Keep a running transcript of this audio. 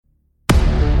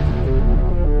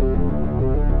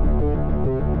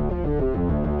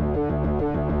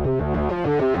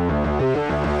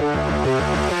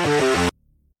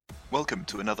welcome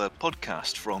to another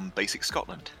podcast from Basic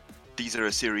Scotland. These are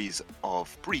a series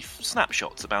of brief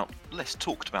snapshots about less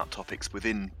talked about topics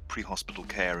within pre-hospital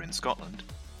care in Scotland,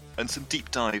 and some deep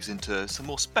dives into some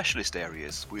more specialist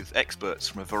areas with experts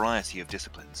from a variety of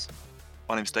disciplines.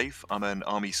 My name's Dave, I'm an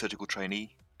Army surgical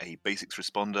trainee, a basics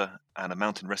responder and a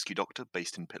mountain rescue doctor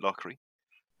based in Pitlochry.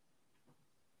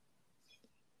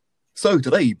 So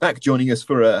today, back joining us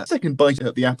for a second bite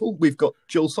at the apple, we've got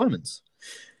Joel Simons.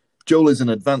 Joel is an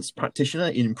advanced practitioner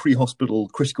in pre-hospital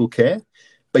critical care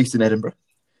based in Edinburgh.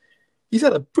 He's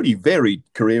had a pretty varied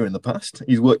career in the past.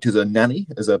 He's worked as a nanny,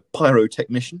 as a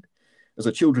pyrotechnician, as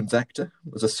a children's actor,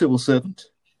 as a civil servant,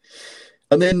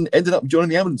 and then ended up joining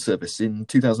the ambulance service in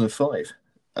 2005.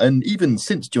 And even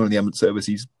since joining the ambulance service,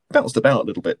 he's bounced about a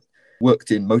little bit. Worked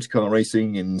in motorcar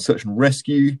racing, in search and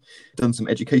rescue, done some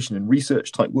education and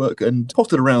research type work, and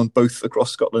potted around both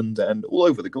across Scotland and all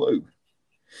over the globe.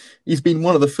 He's been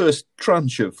one of the first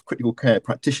tranche of critical care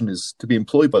practitioners to be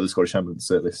employed by the Scottish Ambulance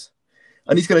Service.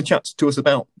 And he's going to chat to us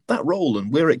about that role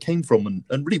and where it came from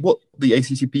and really what the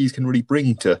ACCPs can really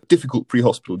bring to difficult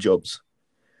pre-hospital jobs.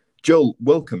 Joel,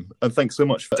 welcome, and thanks so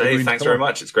much for Dave, thanks very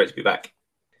much. It's great to be back.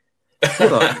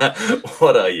 What are you?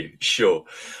 What are you? Sure.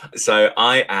 So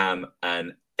I am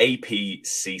an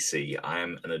APCC. I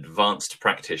am an advanced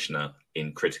practitioner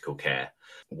in critical care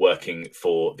working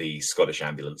for the Scottish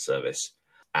Ambulance Service.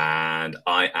 And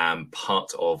I am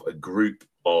part of a group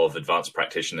of advanced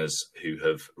practitioners who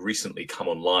have recently come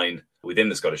online within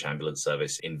the Scottish Ambulance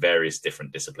Service in various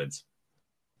different disciplines.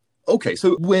 Okay,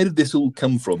 so where did this all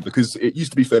come from? Because it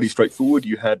used to be fairly straightforward.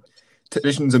 You had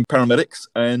technicians and paramedics,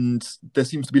 and there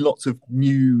seems to be lots of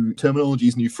new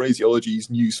terminologies, new phraseologies,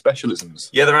 new specialisms.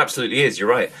 Yeah, there absolutely is. You're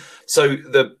right. So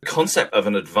the concept of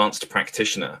an advanced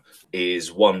practitioner is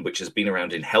one which has been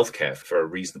around in healthcare for a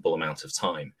reasonable amount of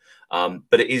time.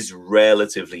 But it is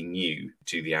relatively new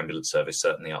to the ambulance service,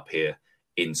 certainly up here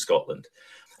in Scotland.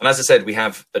 And as I said, we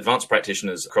have advanced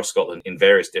practitioners across Scotland in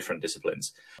various different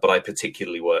disciplines, but I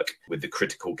particularly work with the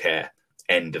critical care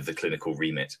end of the clinical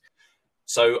remit.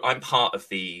 So I'm part of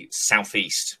the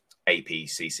Southeast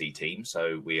APCC team.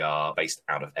 So we are based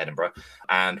out of Edinburgh,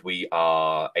 and we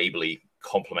are ably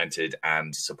complemented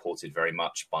and supported very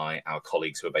much by our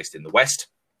colleagues who are based in the West,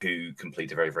 who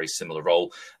complete a very, very similar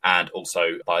role, and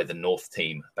also by the North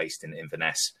team based in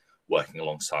Inverness, working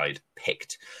alongside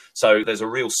PICT. So there's a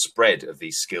real spread of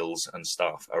these skills and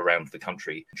staff around the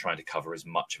country, trying to cover as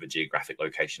much of a geographic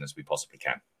location as we possibly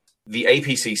can. The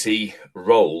APCC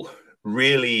role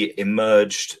really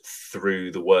emerged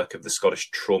through the work of the Scottish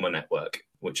Trauma Network,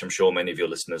 which I'm sure many of your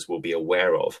listeners will be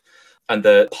aware of. And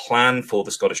the plan for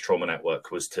the Scottish Trauma Network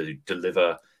was to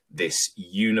deliver this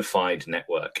unified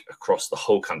network across the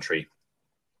whole country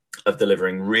of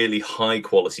delivering really high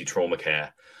quality trauma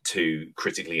care to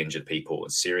critically injured people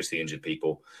and seriously injured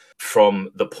people from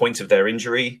the point of their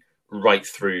injury right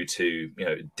through to,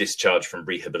 discharge from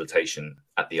rehabilitation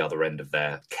at the other end of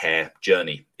their care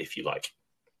journey, if you like.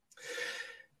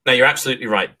 Now, you're absolutely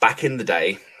right. Back in the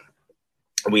day,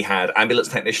 we had ambulance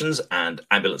technicians and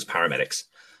ambulance paramedics.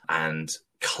 And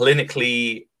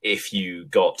clinically, if you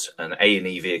got an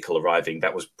A&E vehicle arriving,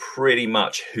 that was pretty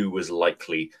much who was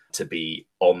likely to be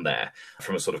on there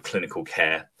from a sort of clinical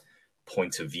care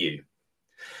point of view.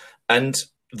 And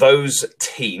those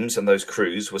teams and those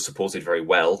crews were supported very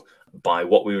well by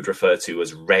what we would refer to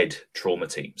as red trauma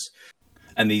teams.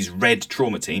 And these red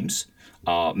trauma teams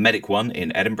are Medic 1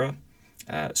 in Edinburgh,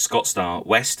 Scotstar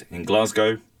West in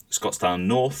Glasgow, Scotstar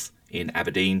North in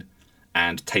Aberdeen,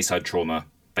 and Tayside Trauma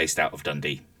based out of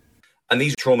Dundee. And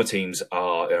these trauma teams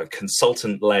are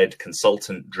consultant-led,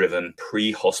 consultant-driven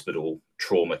pre-hospital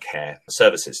trauma care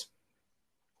services.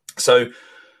 So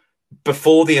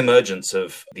before the emergence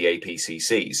of the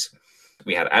APCCs,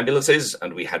 we had ambulances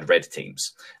and we had red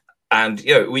teams. And,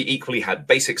 we equally had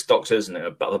basics doctors and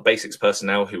other basics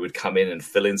personnel who would come in and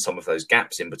fill in some of those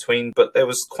gaps in between. But there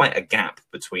was quite a gap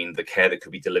between the care that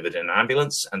could be delivered in an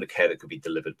ambulance and the care that could be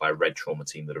delivered by a red trauma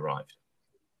team that arrived.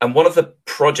 And one of the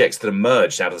projects that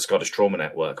emerged out of the Scottish Trauma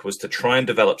Network was to try and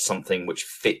develop something which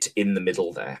fit in the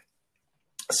middle there.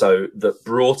 So that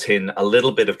brought in a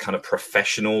little bit of kind of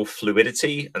professional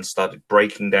fluidity and started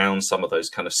breaking down some of those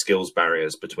kind of skills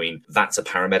barriers between that's a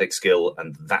paramedic skill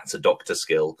and that's a doctor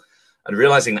skill, and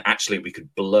realizing that actually we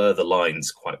could blur the lines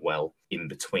quite well in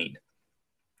between.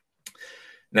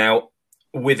 Now,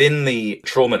 within the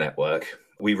trauma network,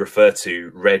 we refer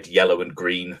to red, yellow, and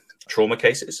green trauma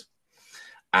cases.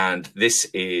 And this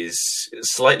is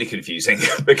slightly confusing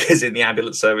because in the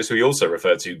ambulance service, we also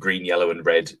refer to green, yellow, and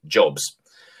red jobs.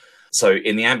 So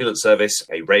in the ambulance service,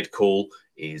 a red call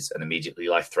is an immediately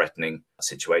life-threatening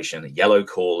situation. A yellow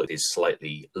call is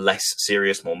slightly less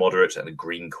serious, more moderate, and a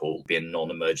green call would be a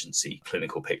non-emergency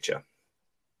clinical picture.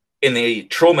 In the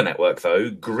trauma network, though,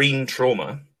 green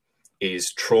trauma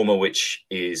is trauma which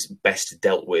is best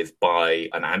dealt with by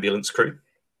an ambulance crew.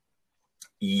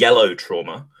 Yellow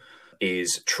trauma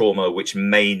is trauma which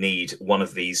may need one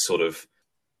of these sort of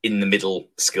in-the-middle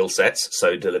skill sets,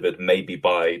 so delivered maybe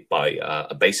by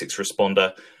a basics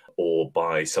responder or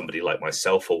by somebody like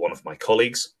myself or one of my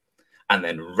colleagues. And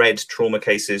then red trauma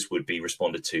cases would be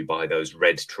responded to by those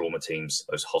red trauma teams,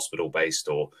 those hospital-based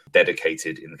or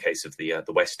dedicated, in the case of the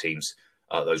West teams,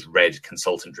 those red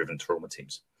consultant-driven trauma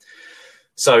teams.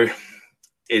 So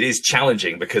it is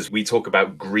challenging because we talk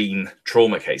about green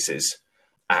trauma cases,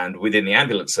 and within the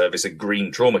ambulance service, a green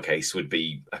trauma case would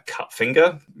be a cut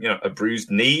finger, a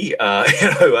bruised knee,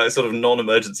 a sort of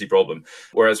non-emergency problem.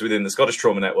 Whereas within the Scottish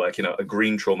Trauma Network, a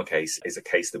green trauma case is a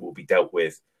case that will be dealt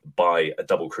with by a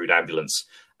double-crewed ambulance.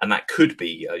 And that could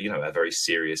be, a very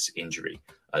serious injury,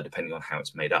 depending on how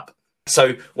it's made up.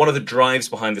 So one of the drives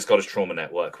behind the Scottish Trauma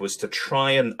Network was to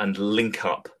try and link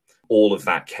up all of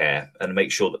that care and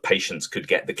make sure that patients could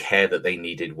get the care that they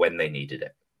needed when they needed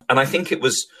it. And I think it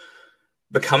was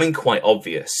becoming quite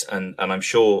obvious, and I'm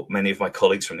sure many of my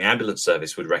colleagues from the ambulance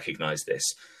service would recognize this,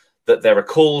 that there are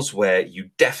calls where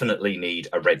you definitely need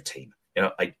a red team.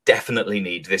 I definitely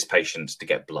need this patient to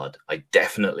get blood. I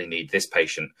definitely need this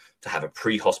patient to have a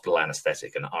pre-hospital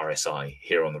anesthetic, an RSI,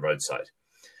 here on the roadside.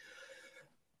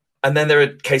 And then there are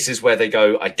cases where they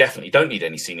go, I definitely don't need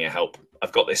any senior help.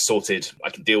 I've got this sorted.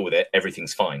 I can deal with it.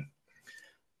 Everything's fine.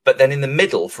 But then in the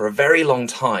middle, for a very long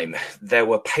time, there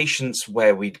were patients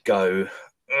where we'd go,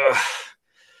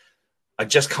 I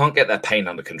just can't get their pain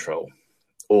under control.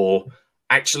 Or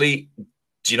actually,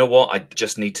 do you know what? I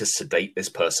just need to sedate this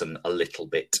person a little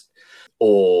bit.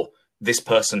 Or this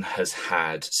person has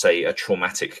had, say, a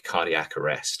traumatic cardiac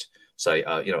arrest, say,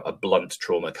 a blunt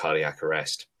trauma cardiac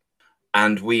arrest.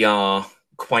 And we are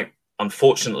quite,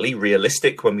 unfortunately,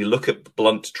 realistic when we look at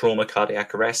blunt trauma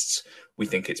cardiac arrests. We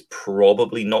think it's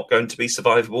probably not going to be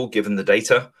survivable given the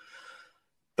data.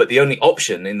 But the only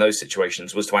option in those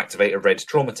situations was to activate a red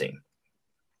trauma team.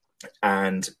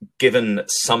 And given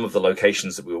some of the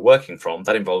locations that we were working from,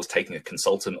 that involves taking a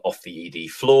consultant off the ED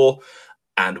floor.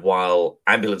 And while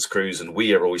ambulance crews and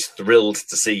we are always thrilled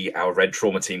to see our red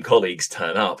trauma team colleagues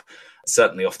turn up,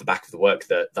 certainly off the back of the work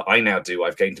that I now do,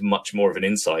 I've gained much more of an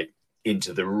insight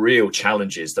into the real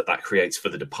challenges that creates for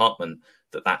the department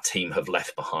that team have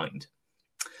left behind.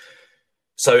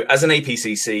 So as an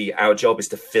APCC, our job is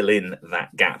to fill in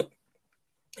that gap,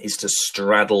 is to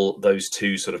straddle those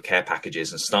two sort of care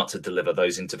packages and start to deliver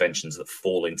those interventions that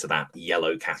fall into that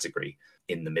yellow category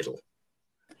in the middle.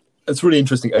 It's really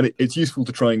interesting, and it's useful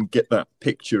to try and get that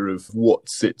picture of what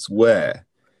sits where.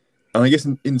 And I guess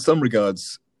in some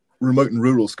regards, remote and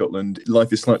rural Scotland,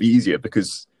 life is slightly easier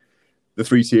because the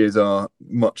three tiers are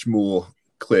much more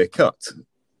clear cut.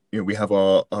 We have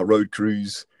our road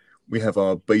crews, we have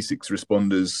our basics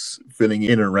responders filling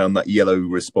in and around that yellow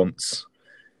response.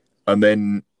 And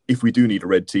then if we do need a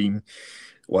red team,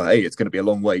 well, A, it's going to be a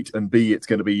long wait, and B, it's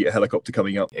going to be a helicopter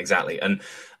coming up. Exactly. And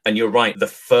you're right, the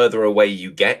further away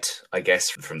you get, I guess,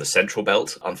 from the central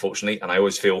belt, unfortunately, and I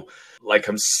always feel like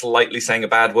I'm slightly saying a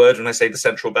bad word when I say the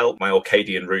central belt. My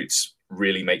Orcadian roots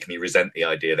really make me resent the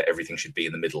idea that everything should be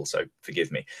in the middle, so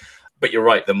forgive me. But you're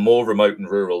right, the more remote and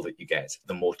rural that you get,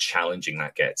 the more challenging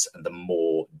that gets and the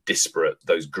more disparate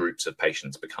those groups of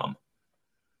patients become.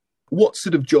 What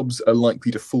sort of jobs are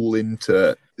likely to fall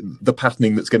into the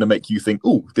patterning that's going to make you think,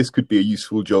 oh, this could be a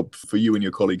useful job for you and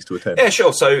your colleagues to attend? Yeah,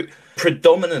 sure. So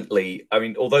predominantly,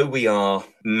 although we are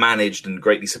managed and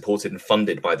greatly supported and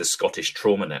funded by the Scottish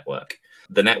Trauma Network,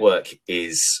 the network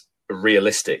is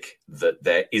realistic that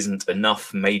there isn't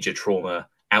enough major trauma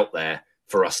out there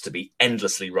for us to be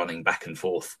endlessly running back and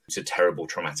forth to terrible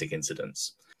traumatic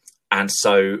incidents. And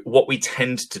so what we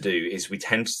tend to do is we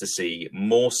tend to see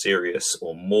more serious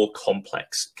or more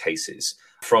complex cases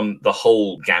from the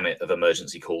whole gamut of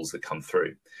emergency calls that come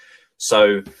through.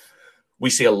 So we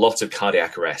see a lot of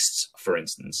cardiac arrests, for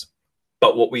instance,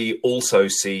 but what we also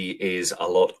see is a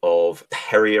lot of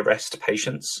peri-arrest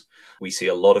patients. We see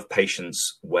a lot of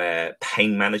patients where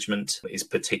pain management is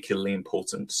particularly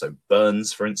important. So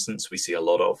burns, for instance, we see a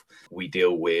lot of. We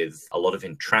deal with a lot of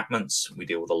entrapments. We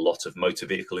deal with a lot of motor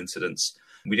vehicle incidents.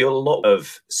 We deal with a lot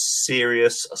of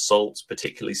serious assaults,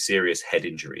 particularly serious head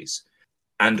injuries.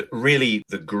 And really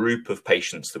the group of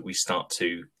patients that we start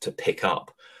to pick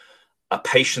up are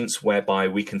patients whereby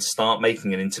we can start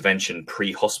making an intervention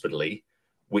pre-hospitally,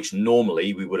 which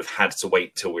normally we would have had to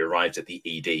wait till we arrived at the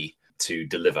ED to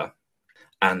deliver.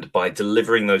 And by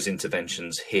delivering those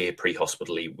interventions here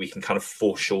pre-hospitally, we can kind of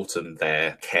foreshorten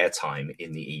their care time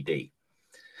in the ED.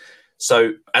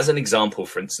 So as an example,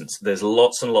 for instance, there's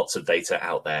lots and lots of data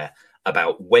out there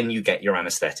about when you get your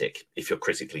anesthetic if you're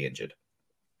critically injured.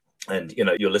 And,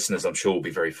 your listeners, I'm sure, will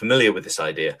be very familiar with this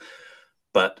idea.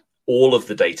 But all of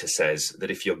the data says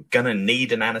that if you're going to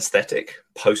need an anesthetic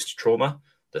post-trauma,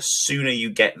 the sooner you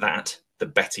get that, the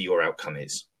better your outcome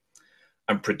is.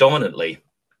 And predominantly,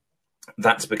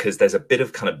 that's because there's a bit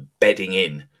of kind of bedding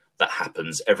in that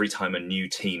happens every time a new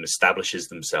team establishes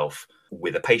themselves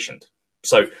with a patient.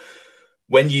 So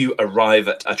when you arrive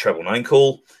at a treble 9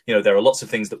 call, there are lots of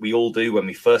things that we all do when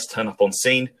we first turn up on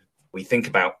scene. We think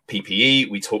about PPE,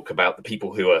 we talk about the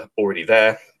people who are already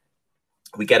there.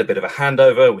 We get a bit of a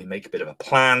handover, we make a bit of a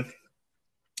plan,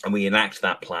 and we enact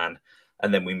that plan,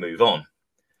 and then we move on.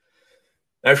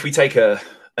 Now, if we take an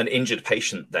injured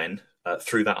patient then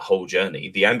through that whole journey,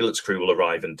 the ambulance crew will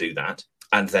arrive and do that,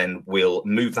 and then we'll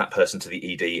move that person to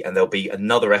the ED, and there'll be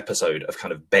another episode of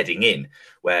kind of bedding in,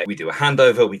 where we do a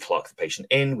handover, we clerk the patient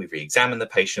in, we re-examine the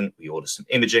patient, we order some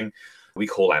imaging, we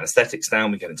call anesthetics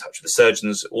down, we get in touch with the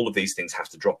surgeons. All of these things have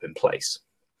to drop in place.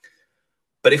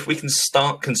 But if we can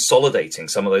start consolidating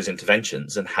some of those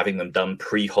interventions and having them done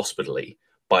pre-hospitally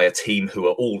by a team who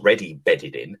are already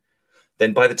bedded in,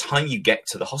 then by the time you get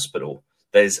to the hospital,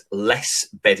 there's less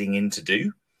bedding in to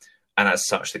do. And as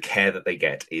such, the care that they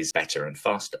get is better and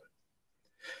faster.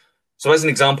 So as an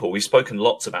example, we've spoken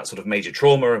lots about sort of major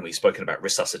trauma, and we've spoken about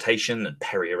resuscitation and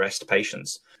peri-arrest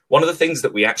patients. One of the things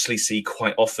that we actually see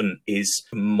quite often is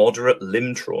moderate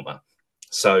limb trauma.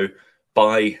 So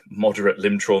by moderate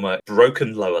limb trauma,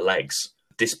 broken lower legs,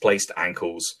 displaced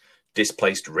ankles,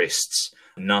 displaced wrists,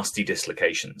 nasty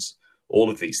dislocations, all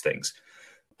of these things.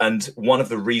 And one of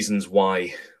the reasons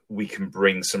why we can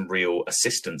bring some real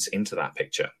assistance into that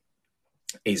picture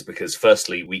is because,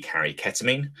 firstly, we carry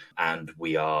ketamine and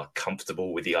we are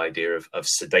comfortable with the idea of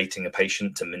sedating a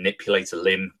patient to manipulate a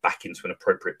limb back into an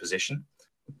appropriate position.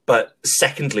 But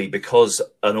secondly, because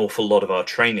an awful lot of our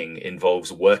training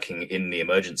involves working in the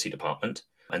emergency department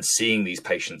and seeing these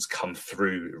patients come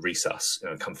through resus,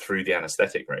 come through the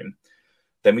anesthetic room,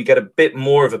 then we get a bit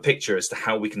more of a picture as to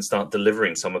how we can start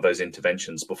delivering some of those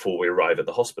interventions before we arrive at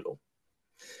the hospital.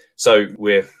 So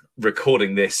we're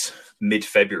recording this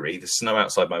mid-February. The snow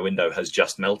outside my window has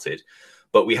just melted,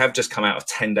 but we have just come out of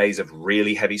 10 days of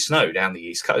really heavy snow down the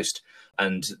East Coast,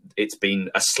 and it's been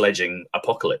a sledging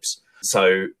apocalypse.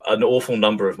 So an awful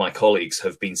number of my colleagues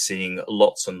have been seeing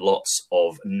lots and lots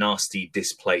of nasty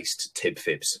displaced tib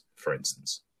fibs, for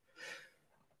instance.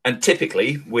 And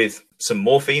typically with some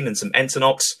morphine and some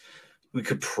Entonox, we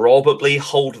could probably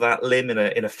hold that limb in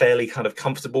a fairly kind of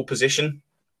comfortable position.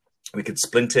 We could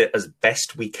splint it as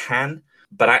best we can,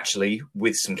 but actually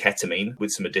with some ketamine,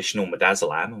 with some additional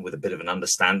midazolam, and with a bit of an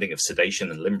understanding of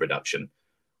sedation and limb reduction,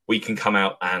 we can come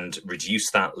out and reduce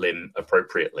that limb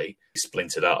appropriately,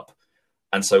 splint it up.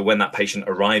 And so when that patient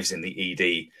arrives in the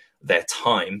ED,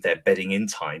 their bedding in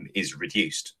time is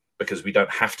reduced, because we don't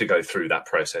have to go through that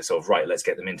process of, right, let's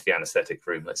get them into the anesthetic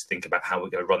room. Let's think about how we're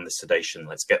going to run the sedation.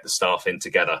 Let's get the staff in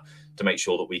together to make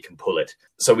sure that we can pull it.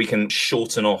 So we can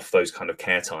shorten off those kind of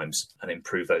care times and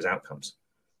improve those outcomes.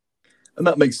 And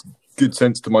that makes good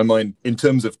sense to my mind. In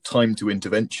terms of time to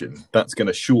intervention, that's going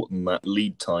to shorten that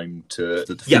lead time to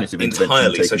the definitive intervention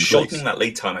entirely. So shortening place. that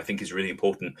lead time, I think, is really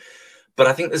important. But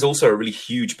I think there's also a really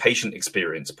huge patient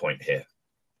experience point here,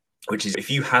 which is if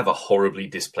you have a horribly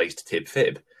displaced tib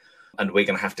fib, and we're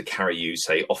going to have to carry you,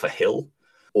 say, off a hill,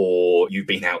 or you've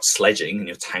been out sledging and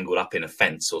you're tangled up in a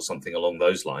fence or something along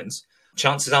those lines,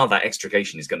 chances are that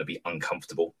extrication is going to be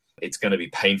uncomfortable. It's going to be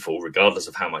painful, regardless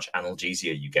of how much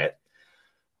analgesia you get.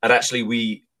 And actually,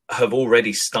 we have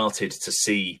already started to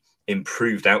see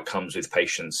improved outcomes with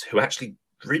patients who actually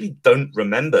really don't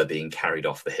remember being carried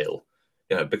off the hill,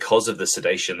 because of the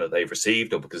sedation that they've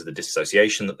received, or because of the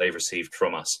dissociation that they've received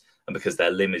from us, and because their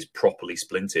limb is properly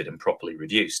splinted and properly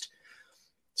reduced.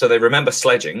 So they remember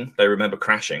sledging, they remember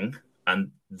crashing,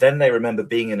 and then they remember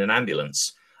being in an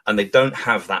ambulance, and they don't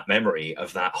have that memory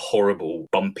of that horrible,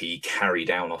 bumpy carry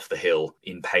down off the hill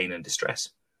in pain and distress.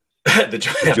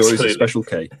 The joys of Special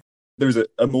K. There's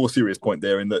a more serious point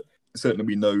there, in that certainly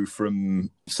we know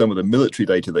from some of the military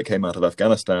data that came out of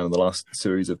Afghanistan in the last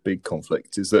series of big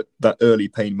conflicts, is that early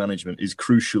pain management is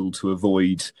crucial to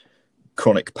avoid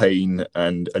chronic pain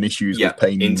and issues with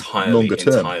pain longer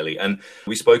term. Entirely. And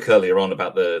we spoke earlier on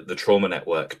about the trauma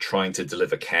network trying to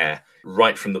deliver care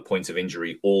right from the point of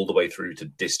injury all the way through to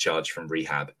discharge from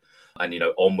rehab and,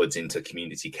 onwards into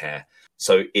community care.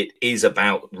 So it is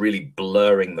about really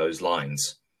blurring those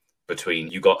lines between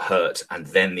you got hurt and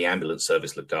then the ambulance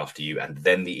service looked after you, and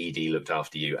then the ED looked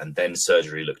after you, and then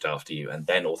surgery looked after you, and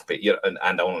then orthopedic, and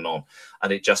on and on.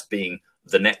 And it just being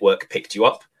the network picked you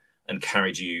up and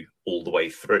carried you all the way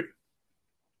through.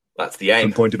 That's the aim.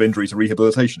 From point of injury to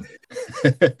rehabilitation.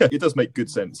 It does make good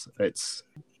sense.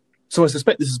 So I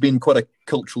suspect this has been quite a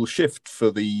cultural shift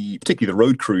for particularly the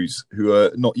road crews, who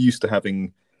are not used to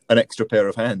having an extra pair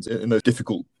of hands in those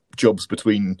difficult jobs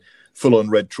between full-on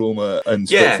red trauma and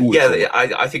straightforward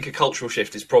trauma. I think a cultural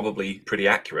shift is probably pretty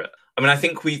accurate. I mean, I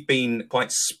think we've been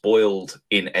quite spoiled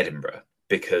in Edinburgh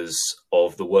because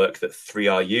of the work that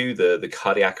 3RU, the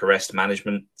cardiac arrest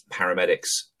management paramedics,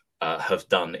 have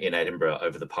done in Edinburgh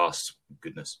over the past,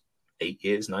 8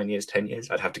 years, 9 years, 10 years.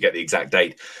 I'd have to get the exact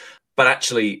date. But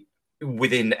actually,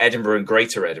 within Edinburgh and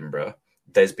Greater Edinburgh,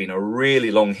 there's been a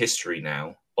really long history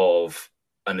now of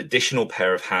an additional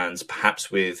pair of hands, perhaps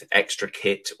with extra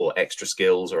kit or extra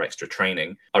skills or extra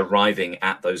training, arriving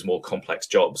at those more complex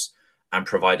jobs and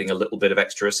providing a little bit of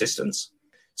extra assistance.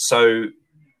 So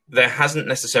there hasn't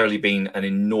necessarily been an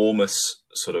enormous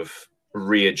sort of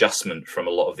readjustment from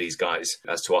a lot of these guys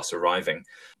as to us arriving,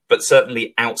 but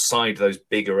certainly outside those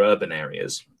bigger urban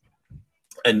areas.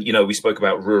 And, we spoke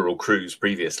about rural crews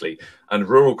previously, and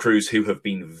rural crews who have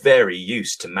been very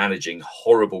used to managing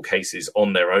horrible cases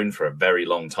on their own for a very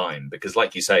long time. Because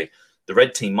like you say, the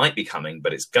red team might be coming,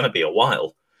 but it's going to be a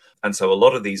while. And so a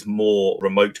lot of these more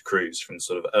remote crews from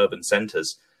sort of urban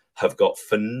centres have got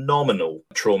phenomenal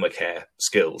trauma care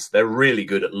skills. They're really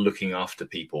good at looking after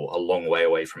people a long way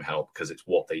away from help because it's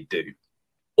what they do.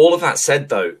 All of that said,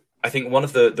 though, I think one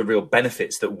of the real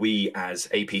benefits that we as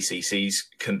APCCs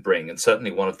can bring, and certainly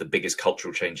one of the biggest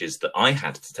cultural changes that I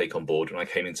had to take on board when I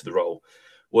came into the role,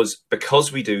 was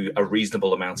because we do a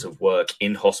reasonable amount of work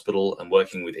in hospital and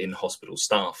working with in-hospital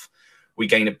staff, we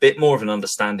gain a bit more of an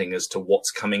understanding as to what's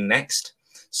coming next.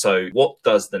 So what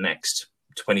does the next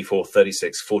 24,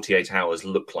 36, 48 hours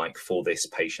look like for this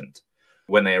patient?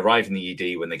 When they arrive in the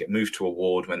ED, when they get moved to a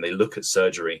ward, when they look at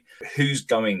surgery, who's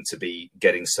going to be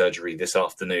getting surgery this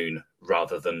afternoon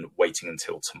rather than waiting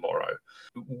until tomorrow?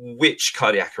 Which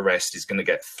cardiac arrest is going to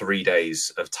get 3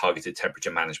 days of targeted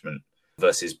temperature management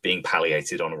versus being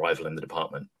palliated on arrival in the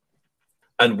department?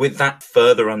 And with that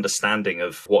further understanding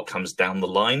of what comes down the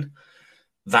line,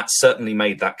 that certainly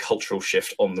made that cultural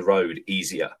shift on the road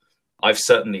easier. I've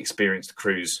certainly experienced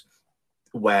crews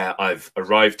where I've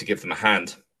arrived to give them a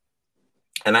hand,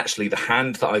 and actually the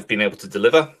hand that I've been able to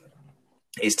deliver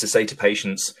is to say to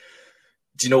patients,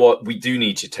 do you know what? We do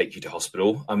need to take you to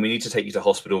hospital, and we need to take you to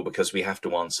hospital because we have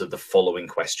to answer the following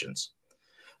questions.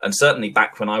 And certainly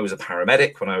back when I was a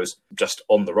paramedic, when I was just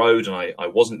on the road and I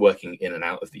wasn't working in and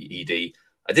out of the ED,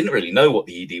 I didn't really know what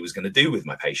the ED was going to do with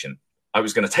my patient. I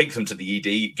was going to take them to the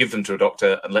ED, give them to a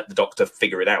doctor, and let the doctor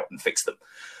figure it out and fix them,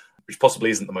 which possibly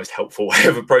isn't the most helpful way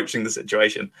of approaching the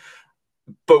situation.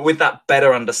 But with that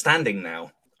better understanding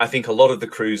now, I think a lot of the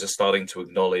crews are starting to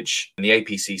acknowledge when the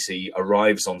APCC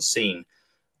arrives on scene,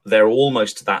 they're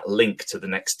almost that link to the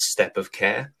next step of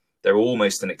care. They're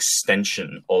almost an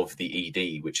extension of the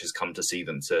ED, which has come to see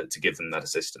them to give them that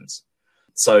assistance.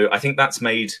 So I think that's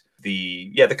made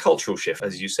the cultural shift,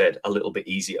 as you said, a little bit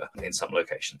easier in some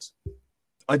locations.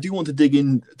 I do want to dig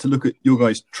in to look at your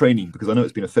guys' training, because I know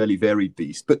it's been a fairly varied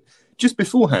beast. But just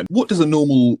beforehand, what does a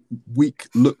normal week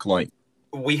look like?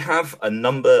 We have a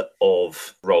number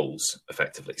of roles,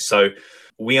 effectively. So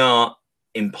we are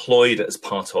employed as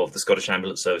part of the Scottish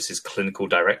Ambulance Services Clinical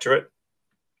Directorate.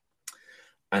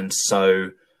 And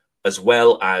so, as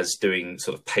well as doing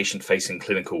sort of patient-facing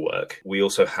clinical work, we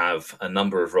also have a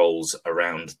number of roles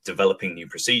around developing new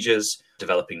procedures,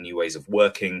 developing new ways of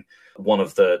working. One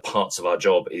of the parts of our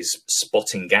job is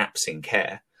spotting gaps in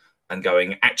care and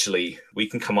going, actually, we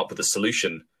can come up with a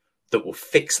solution that will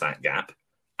fix that gap,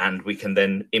 and we can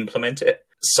then implement it.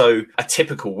 So a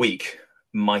typical week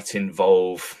might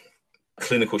involve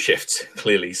clinical shifts,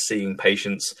 clearly seeing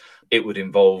patients. It would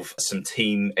involve some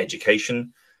team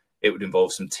education. It would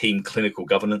involve some team clinical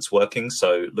governance working.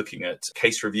 So looking at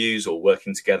case reviews or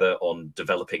working together on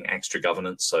developing extra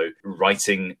governance. So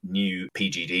writing new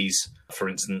PGDs, for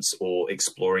instance, or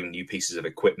exploring new pieces of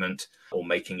equipment or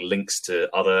making links to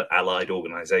other allied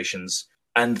organizations.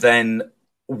 And then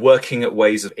working at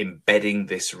ways of embedding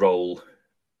this role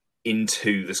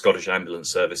into the Scottish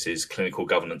Ambulance Services clinical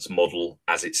governance model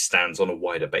as it stands on a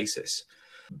wider basis.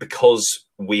 Because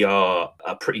we are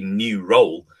a pretty new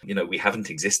role, we haven't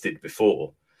existed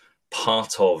before.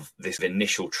 Part of this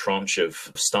initial tranche of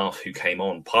staff who came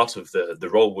on, part of the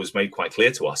role was made quite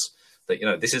clear to us that,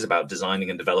 this is about designing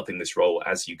and developing this role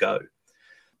as you go.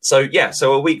 So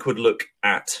a week would look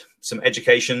at some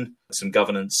education, some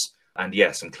governance, and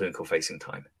yeah, some clinical facing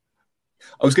time.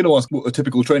 I was going to ask what a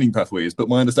typical training pathway is, but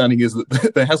my understanding is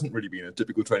that there hasn't really been a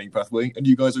typical training pathway, and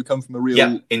you guys have come from a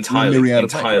real entirely.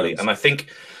 Backgrounds. And I think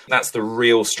that's the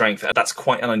real strength. That's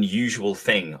quite an unusual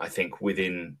thing, I think,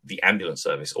 within the ambulance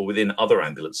service or within other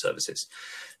ambulance services.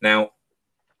 Now,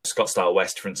 Scotstow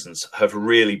West, for instance, have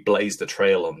really blazed a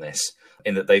trail on this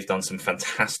in that they've done some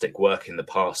fantastic work in the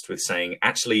past with saying,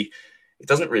 actually, it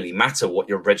doesn't really matter what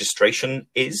your registration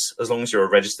is, as long as you're a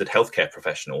registered healthcare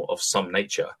professional of some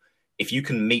nature. If you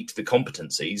can meet the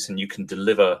competencies and you can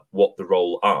deliver what the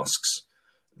role asks,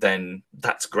 then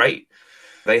that's great.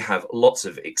 They have lots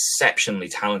of exceptionally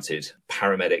talented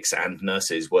paramedics and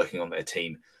nurses working on their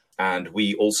team. And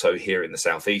we also here in the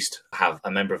Southeast have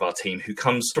a member of our team who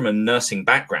comes from a nursing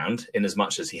background in as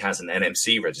much as he has an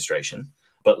NMC registration,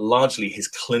 but largely his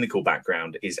clinical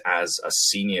background is as a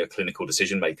senior clinical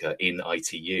decision maker in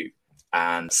ITU.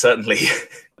 And certainly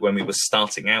when we were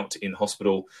starting out in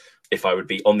hospital, if I would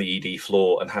be on the ED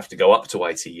floor and have to go up to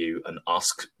ITU and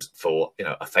ask for,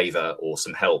 a favor or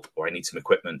some help, or I need some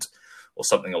equipment or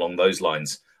something along those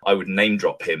lines, I would name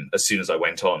drop him as soon as I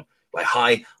went on. Like,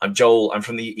 hi, I'm Joel. I'm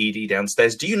from the ED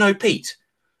downstairs. Do you know Pete?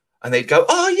 And they'd go,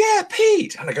 oh, yeah,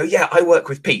 Pete. And I go, yeah, I work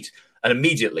with Pete. And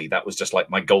immediately that was just like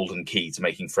my golden key to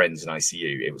making friends in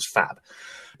ICU. It was fab.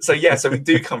 So, yeah, so we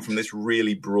do come from this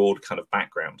really broad kind of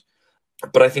background.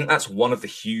 But I think that's one of the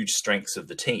huge strengths of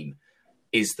the team,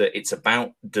 is that it's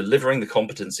about delivering the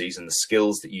competencies and the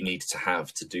skills that you need to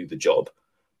have to do the job,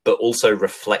 but also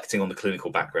reflecting on the clinical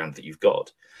background that you've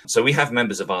got. So we have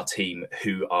members of our team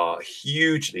who are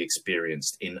hugely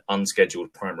experienced in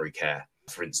unscheduled primary care,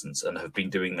 for instance, and have been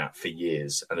doing that for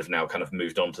years and have now kind of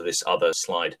moved on to this other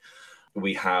slide.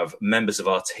 We have members of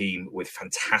our team with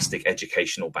fantastic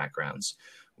educational backgrounds.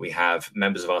 We have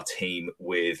members of our team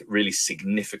with really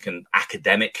significant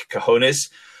academic cojones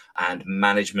and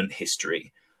management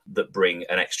history that bring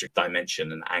an extra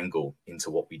dimension and angle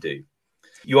into what we do.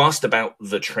 You asked about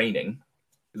the training.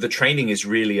 The training is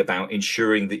really about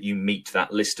ensuring that you meet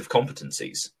that list of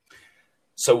competencies.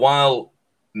 So while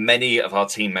many of our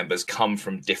team members come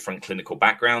from different clinical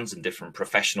backgrounds and different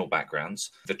professional backgrounds,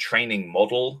 the training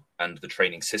model and the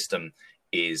training system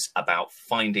is about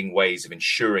finding ways of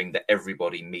ensuring that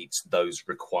everybody meets those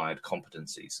required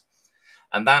competencies.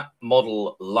 And that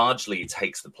model largely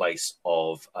takes the place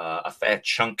of a fair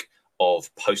chunk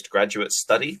of postgraduate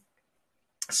study.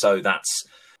 So that's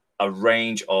a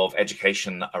range of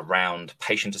education around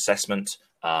patient assessment,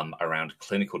 around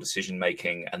clinical decision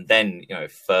making, and then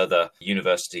further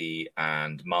university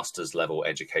and master's level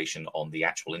education on the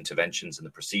actual interventions and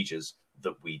the procedures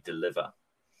that we deliver.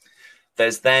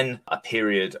 There's then a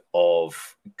period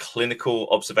of clinical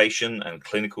observation and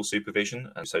clinical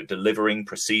supervision, and so delivering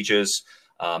procedures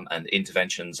and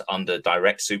interventions under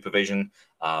direct supervision,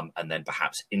 and then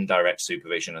perhaps indirect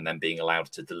supervision, and then being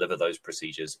allowed to deliver those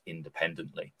procedures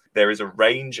independently. There is a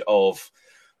range of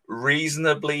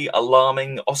reasonably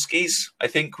alarming OSCEs, I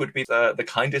think would be the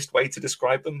kindest way to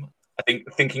describe them. I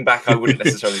think thinking back, I wouldn't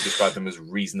necessarily describe them as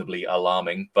reasonably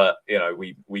alarming, but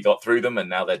we got through them and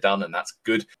now they're done, and that's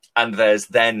good. And there's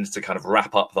then, to kind of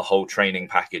wrap up the whole training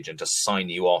package and to sign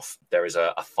you off, there is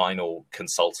a final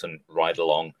consultant ride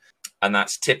along. And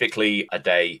that's typically a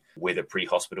day with a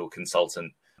pre-hospital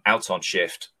consultant out on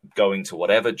shift, going to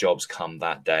whatever jobs come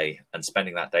that day and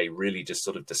spending that day really just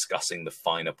sort of discussing the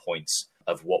finer points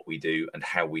of what we do and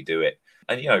how we do it.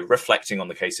 And, reflecting on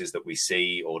the cases that we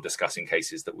see or discussing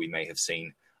cases that we may have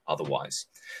seen otherwise.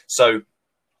 So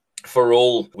for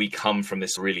all, we come from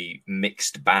this really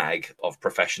mixed bag of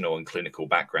professional and clinical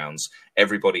backgrounds.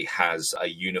 Everybody has a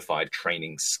unified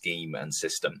training scheme and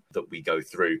system that we go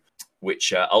through,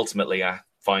 which ultimately I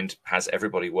find has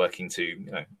everybody working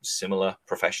to similar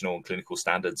professional and clinical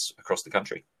standards across the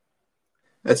country.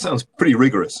 That sounds pretty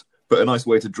rigorous, but a nice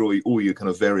way to draw all your kind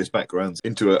of various backgrounds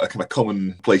into a kind of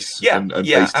common place. And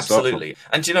place to absolutely.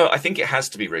 And I think it has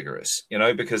to be rigorous,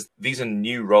 because these are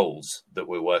new roles that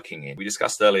we're working in. We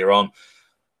discussed earlier on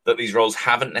that these roles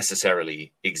haven't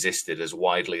necessarily existed as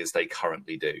widely as they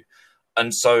currently do.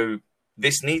 And so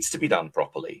this needs to be done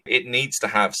properly. It needs to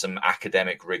have some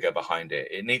academic rigor behind it.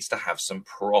 It needs to have some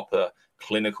proper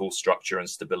clinical structure and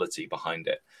stability behind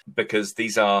it, because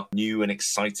these are new and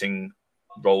exciting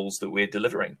roles that we're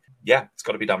delivering. Yeah, it's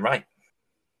got to be done right.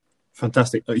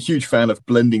 Fantastic. A huge fan of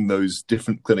blending those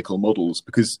different clinical models,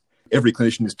 because every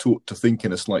clinician is taught to think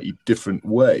in a slightly different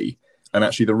way. And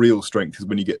actually the real strength is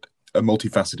when you get a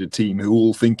multifaceted team who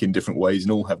all think in different ways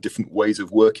and all have different ways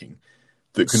of working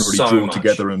that can really draw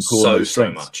together and pull on those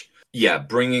strengths. So much. Yeah,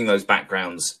 bringing those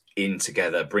backgrounds in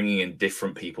together, bringing in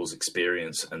different people's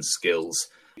experience and skills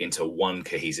into one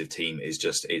cohesive team is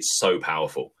just, it's so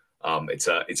powerful. It's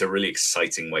a really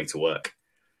exciting way to work.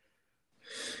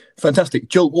 Fantastic.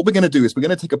 Joel, what we're going to do is we're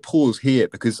going to take a pause here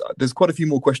because there's quite a few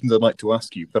more questions I'd like to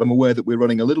ask you, but I'm aware that we're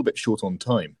running a little bit short on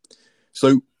time.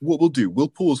 So what we'll do, we'll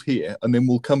pause here and then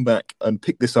we'll come back and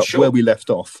pick this up where we left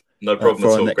off. No problem for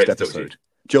at our all. next Great to talk to episode. you.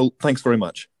 Joel, thanks very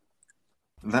much.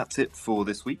 That's it for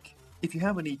this week. If you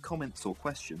have any comments or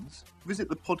questions, visit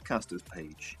the podcasters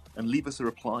page and leave us a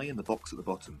reply in the box at the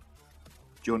bottom.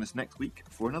 Join us next week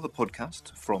for another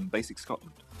podcast from Basic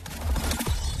Scotland.